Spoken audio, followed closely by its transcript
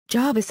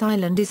Jarvis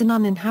Island is an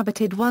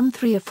uninhabited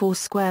 1.34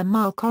 square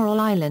mile coral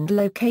island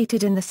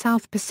located in the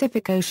South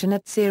Pacific Ocean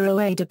at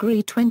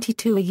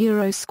 0°22'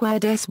 Euro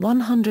squared S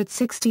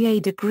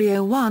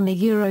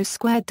 168°01' Euro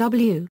squared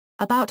W,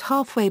 about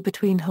halfway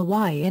between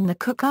Hawaii and the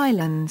Cook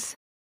Islands.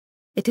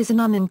 It is an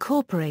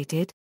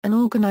unincorporated,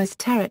 unorganized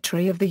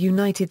territory of the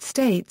United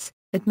States,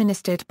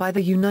 administered by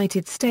the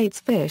United States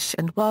Fish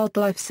and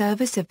Wildlife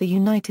Service of the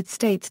United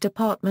States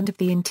Department of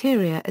the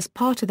Interior as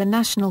part of the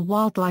National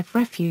Wildlife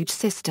Refuge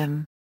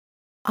system.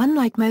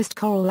 Unlike most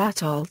coral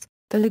atolls,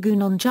 the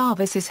lagoon on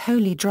Jarvis is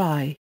wholly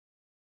dry.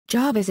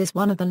 Jarvis is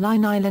one of the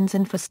Line Islands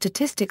and for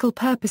statistical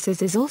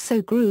purposes is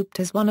also grouped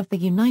as one of the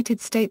United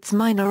States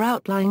minor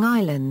outlying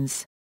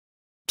islands.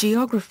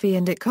 Geography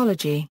and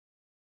ecology.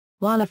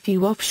 While a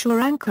few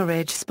offshore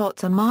anchorage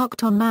spots are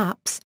marked on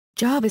maps,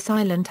 Jarvis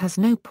Island has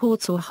no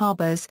ports or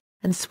harbors,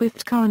 and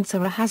swift currents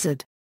are a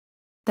hazard.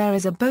 There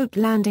is a boat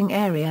landing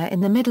area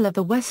in the middle of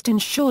the western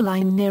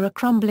shoreline near a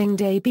crumbling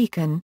day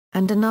beacon,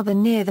 and another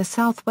near the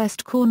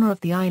southwest corner of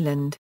the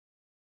island.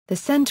 The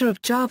center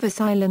of Jarvis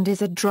Island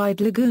is a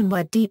dried lagoon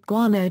where deep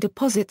guano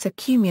deposits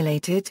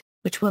accumulated,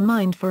 which were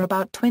mined for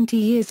about 20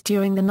 years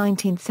during the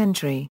 19th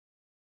century.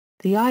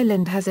 The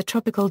island has a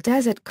tropical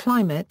desert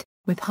climate,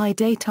 with high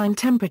daytime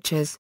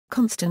temperatures,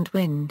 constant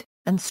wind,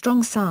 and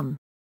strong sun.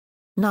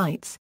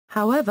 Nights,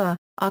 however,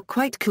 are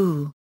quite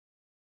cool.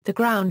 The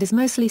ground is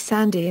mostly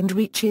sandy and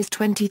reaches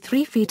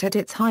 23 feet at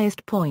its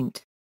highest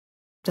point.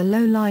 The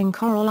low-lying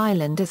coral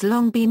island has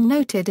long been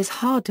noted as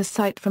hard to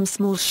sight from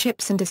small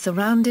ships and is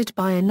surrounded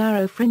by a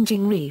narrow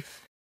fringing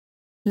reef.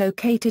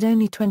 Located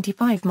only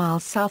 25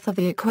 miles south of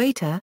the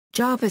equator,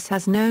 Jarvis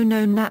has no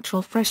known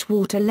natural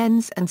freshwater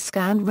lens and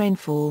scant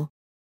rainfall.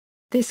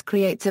 This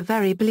creates a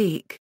very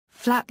bleak,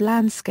 flat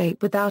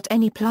landscape without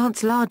any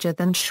plants larger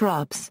than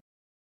shrubs.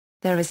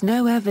 There is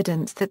no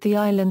evidence that the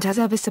island has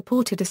ever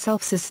supported a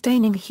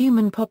self-sustaining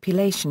human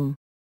population.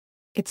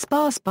 Its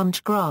sparse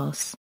bunch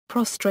grass,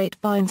 prostrate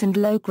vines and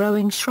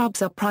low-growing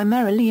shrubs are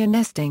primarily a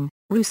nesting,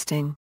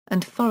 roosting,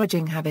 and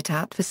foraging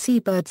habitat for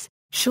seabirds,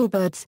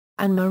 shorebirds,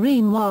 and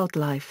marine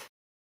wildlife.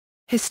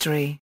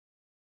 History.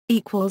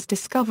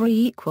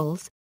 Discovery.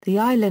 The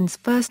island's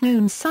first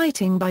known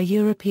sighting by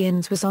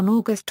Europeans was on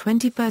August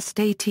 21,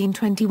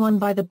 1821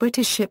 by the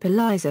British ship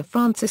Eliza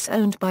Francis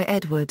owned by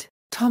Edward,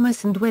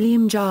 Thomas and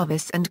William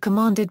Jarvis and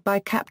commanded by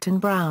Captain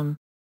Brown.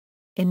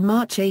 In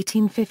March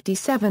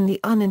 1857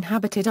 the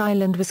uninhabited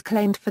island was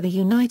claimed for the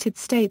United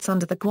States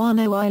under the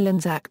Guano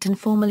Islands Act and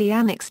formally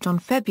annexed on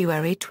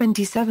February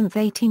 27,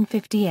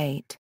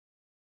 1858.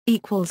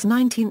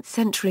 19th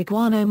century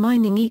guano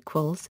mining.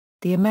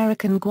 The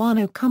American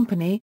Guano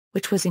Company,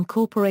 which was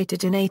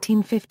incorporated in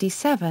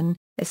 1857,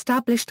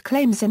 established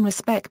claims in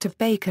respect of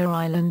Baker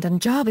Island and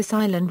Jarvis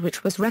Island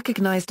which was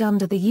recognized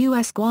under the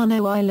U.S.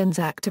 Guano Islands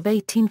Act of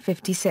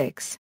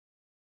 1856.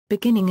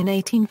 Beginning in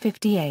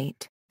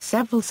 1858.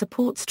 Several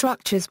support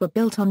structures were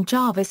built on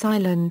Jarvis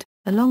Island,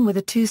 along with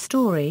a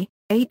 2-story,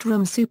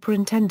 8-room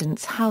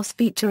superintendent's house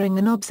featuring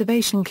an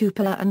observation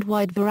cupola and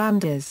wide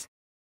verandas.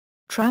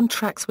 Tram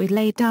tracks were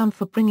laid down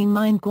for bringing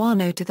mined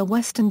guano to the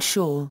western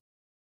shore.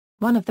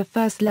 One of the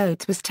first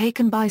loads was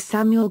taken by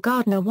Samuel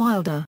Gardner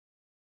Wilder.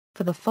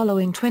 For the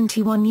following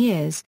 21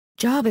 years,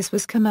 Jarvis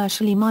was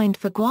commercially mined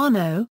for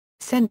guano,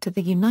 sent to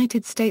the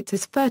United States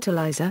as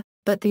fertilizer,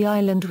 but the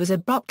island was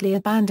abruptly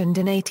abandoned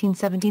in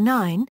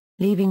 1879,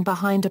 leaving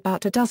behind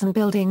about a dozen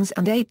buildings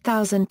and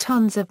 8,000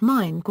 tons of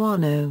mined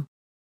guano.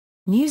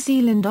 New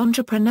Zealand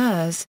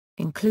entrepreneurs,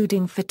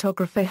 including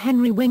photographer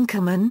Henry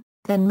Winckelmann,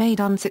 then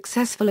made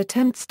unsuccessful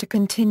attempts to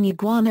continue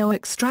guano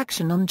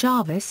extraction on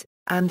Jarvis,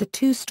 and the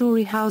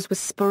 2-story house was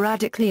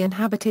sporadically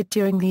inhabited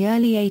during the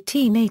early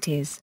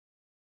 1880s.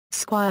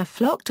 Squire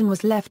Flockton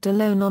was left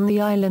alone on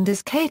the island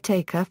as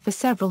caretaker for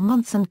several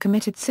months and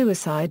committed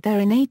suicide there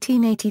in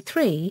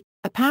 1883,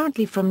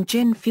 apparently from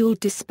gin-fueled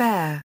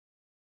despair.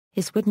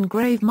 His wooden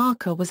grave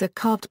marker was a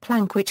carved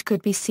plank which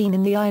could be seen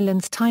in the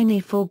island's tiny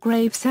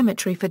four-grave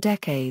cemetery for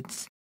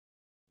decades.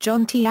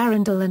 John T.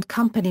 Arundel and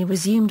Company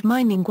resumed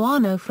mining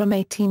guano from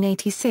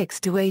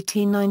 1886 to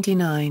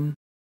 1899.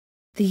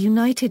 The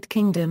United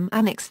Kingdom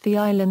annexed the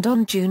island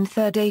on June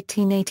 3,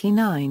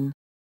 1889.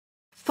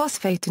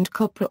 Phosphate and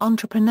copper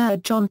entrepreneur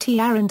John T.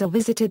 Arundel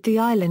visited the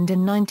island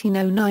in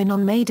 1909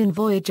 on maiden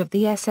voyage of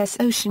the SS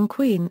Ocean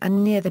Queen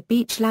and near the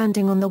beach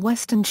landing on the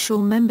western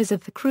shore members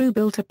of the crew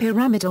built a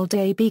pyramidal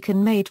day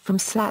beacon made from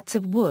slats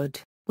of wood,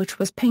 which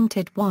was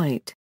painted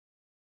white.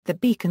 The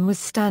beacon was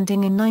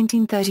standing in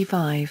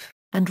 1935,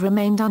 and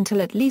remained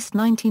until at least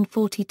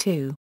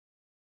 1942.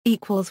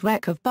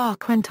 Wreck of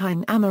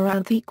Barquentine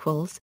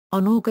Amaranth.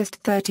 On August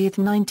 30,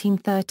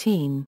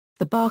 1913.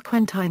 The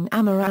Barquentine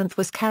Amaranth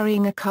was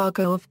carrying a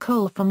cargo of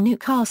coal from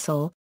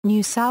Newcastle,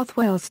 New South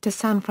Wales to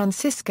San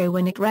Francisco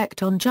when it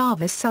wrecked on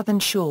Jarvis' southern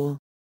shore.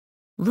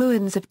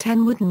 Ruins of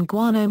 10 wooden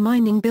guano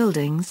mining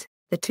buildings,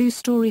 the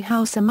 2-story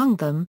house among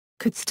them,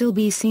 could still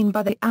be seen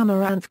by the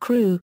Amaranth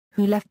crew,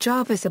 who left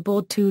Jarvis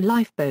aboard 2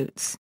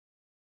 lifeboats.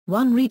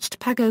 One reached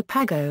Pago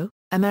Pago,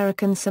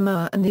 American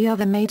Samoa, and the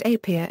other made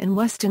Apia in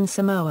Western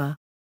Samoa.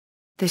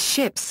 The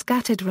ship's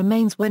scattered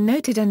remains were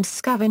noted and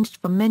scavenged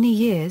for many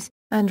years,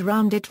 and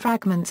rounded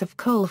fragments of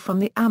coal from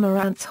the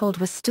Amaranth's hold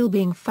were still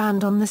being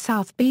found on the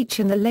South Beach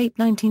in the late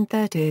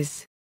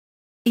 1930s.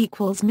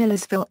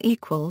 Millersville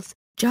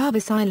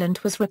Jarvis Island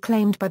was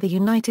reclaimed by the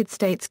United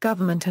States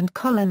government and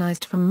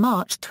colonized from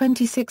March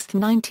 26,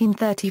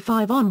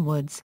 1935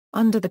 onwards,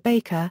 under the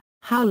Baker,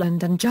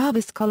 Howland and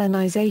Jarvis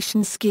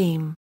colonization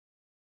scheme.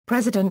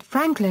 President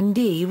Franklin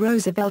D.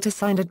 Roosevelt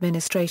assigned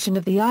administration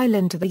of the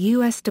island to the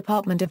U.S.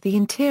 Department of the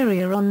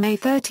Interior on May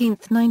 13,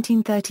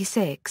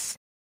 1936.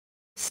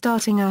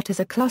 Starting out as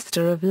a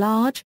cluster of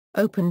large,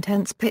 open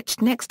tents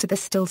pitched next to the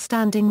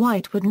still-standing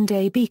white wooden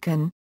day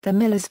beacon, the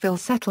Millersville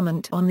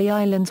settlement on the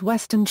island's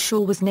western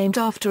shore was named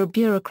after a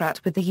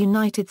bureaucrat with the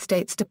United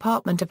States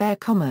Department of Air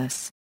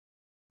Commerce.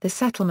 The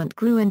settlement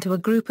grew into a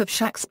group of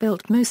shacks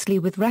built mostly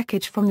with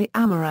wreckage from the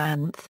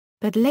Amaranth,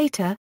 but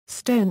later,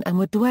 stone and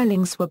wood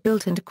dwellings were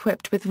built and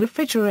equipped with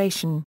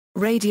refrigeration,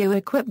 radio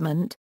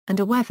equipment,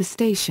 and a weather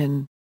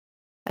station.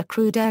 A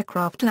crewed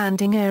aircraft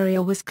landing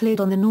area was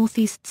cleared on the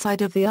northeast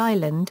side of the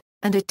island,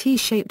 and a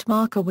T-shaped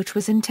marker which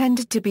was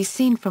intended to be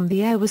seen from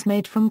the air was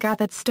made from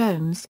gathered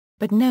stones,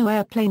 but no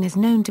airplane is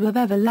known to have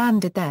ever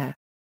landed there.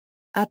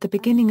 At the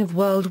beginning of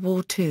World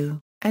War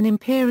II, an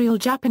Imperial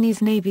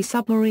Japanese Navy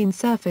submarine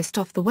surfaced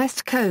off the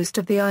west coast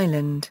of the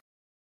island.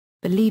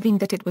 Believing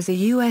that it was a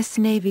U.S.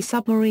 Navy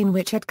submarine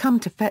which had come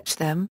to fetch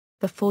them,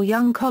 the 4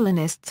 young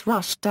colonists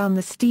rushed down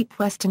the steep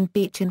western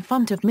beach in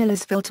front of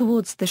Millersville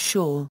towards the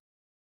shore.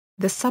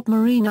 The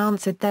submarine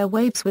answered their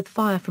waves with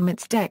fire from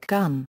its deck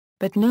gun,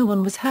 but no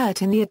one was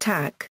hurt in the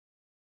attack.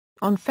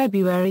 On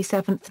February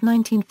 7,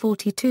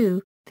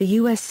 1942, the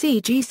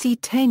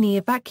USCGC Taney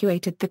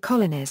evacuated the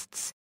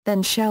colonists,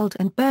 then shelled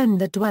and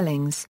burned the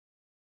dwellings.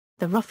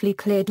 The roughly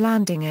cleared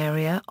landing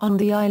area on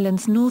the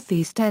island's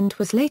northeast end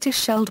was later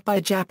shelled by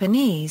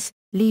Japanese,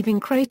 leaving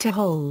crater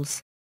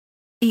holes.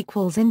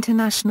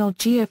 International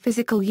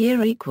Geophysical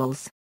Year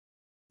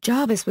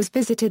Jarvis was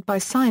visited by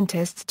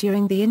scientists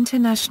during the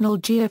International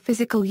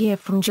Geophysical Year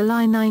from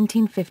July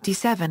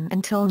 1957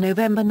 until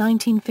November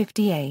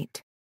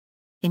 1958.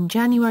 In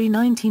January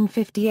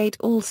 1958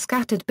 all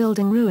scattered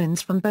building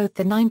ruins from both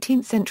the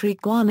 19th-century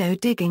guano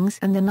diggings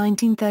and the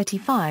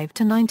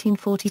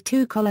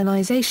 1935–1942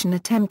 colonization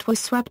attempt were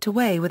swept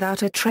away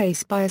without a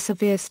trace by a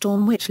severe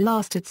storm which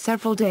lasted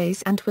several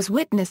days and was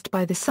witnessed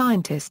by the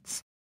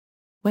scientists.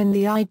 When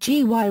the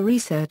IGY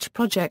research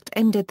project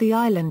ended, the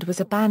island was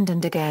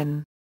abandoned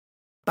again.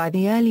 By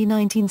the early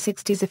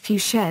 1960s, a few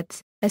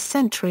sheds, a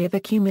century of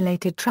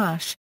accumulated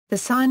trash, the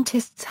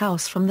scientists'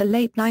 house from the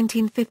late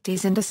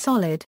 1950s and a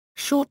solid,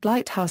 short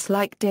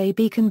lighthouse-like day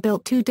beacon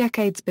built 2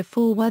 decades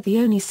before were the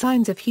only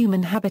signs of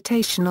human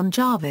habitation on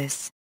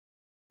Jarvis.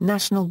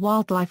 National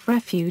Wildlife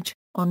Refuge.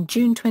 On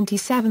June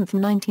 27,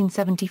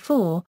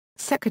 1974,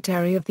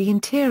 Secretary of the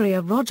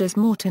Interior Rogers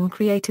Morton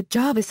created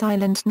Jarvis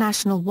Island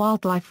National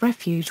Wildlife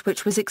Refuge,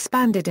 which was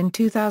expanded in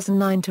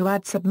 2009 to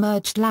add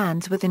submerged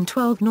lands within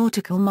 12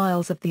 nautical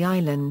miles of the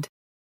island.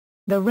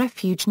 The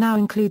refuge now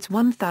includes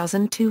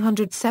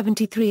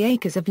 1,273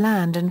 acres of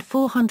land and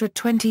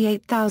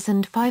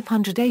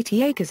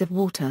 428,580 acres of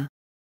water.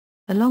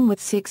 Along with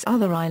 6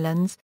 other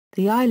islands,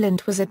 the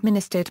island was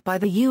administered by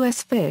the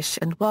U.S. Fish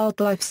and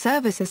Wildlife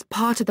Service as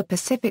part of the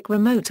Pacific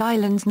Remote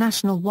Islands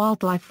National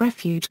Wildlife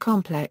Refuge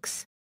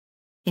Complex.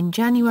 In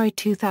January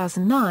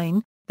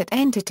 2009, that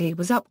entity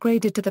was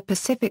upgraded to the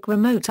Pacific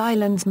Remote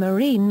Islands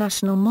Marine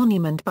National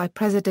Monument by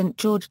President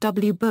George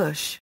W.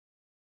 Bush.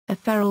 A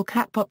feral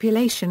cat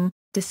population,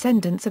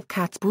 descendants of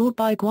cats brought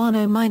by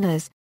guano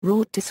miners,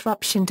 wrought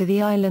disruption to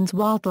the island's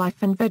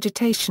wildlife and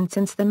vegetation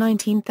since the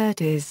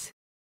 1930s.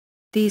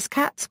 These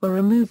cats were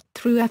removed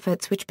through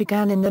efforts which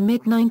began in the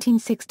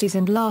mid-1960s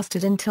and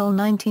lasted until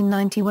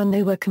 1990 when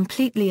they were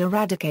completely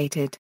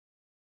eradicated.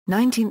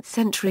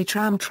 19th-century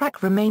tram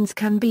track remains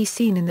can be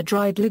seen in the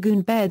dried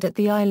lagoon bed at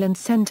the island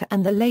center,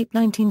 and the late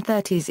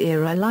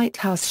 1930s-era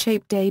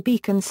lighthouse-shaped day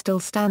beacon still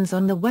stands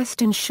on the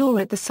western shore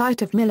at the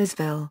site of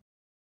Millersville.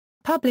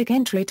 Public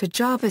entry to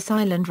Jarvis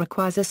Island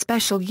requires a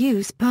special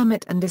use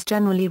permit and is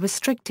generally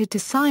restricted to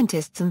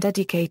scientists and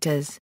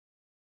educators.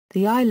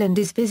 The island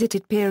is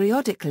visited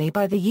periodically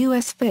by the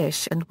U.S.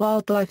 Fish and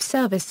Wildlife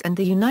Service and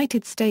the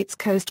United States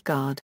Coast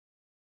Guard.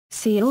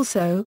 See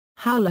also,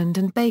 Howland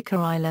and Baker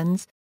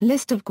Islands,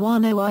 List of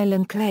Guano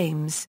Island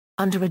claims,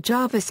 under a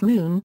Jarvis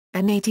Moon,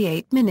 an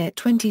 88-minute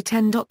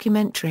 2010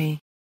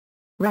 documentary.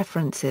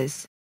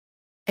 References.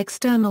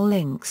 External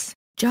links,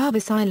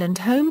 Jarvis Island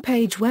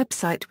homepage,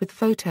 website with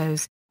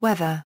photos,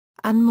 weather,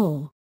 and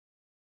more.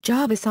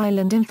 Jarvis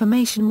Island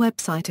information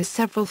website has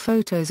several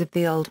photos of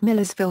the old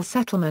Millersville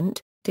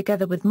settlement,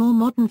 together with more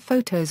modern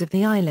photos of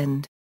the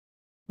island.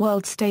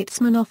 World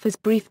Statesman offers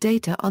brief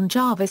data on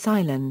Jarvis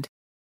Island.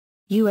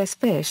 U.S.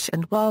 Fish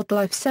and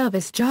Wildlife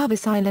Service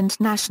Jarvis Island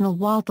National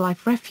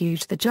Wildlife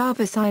Refuge, the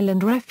Jarvis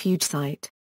Island Refuge Site.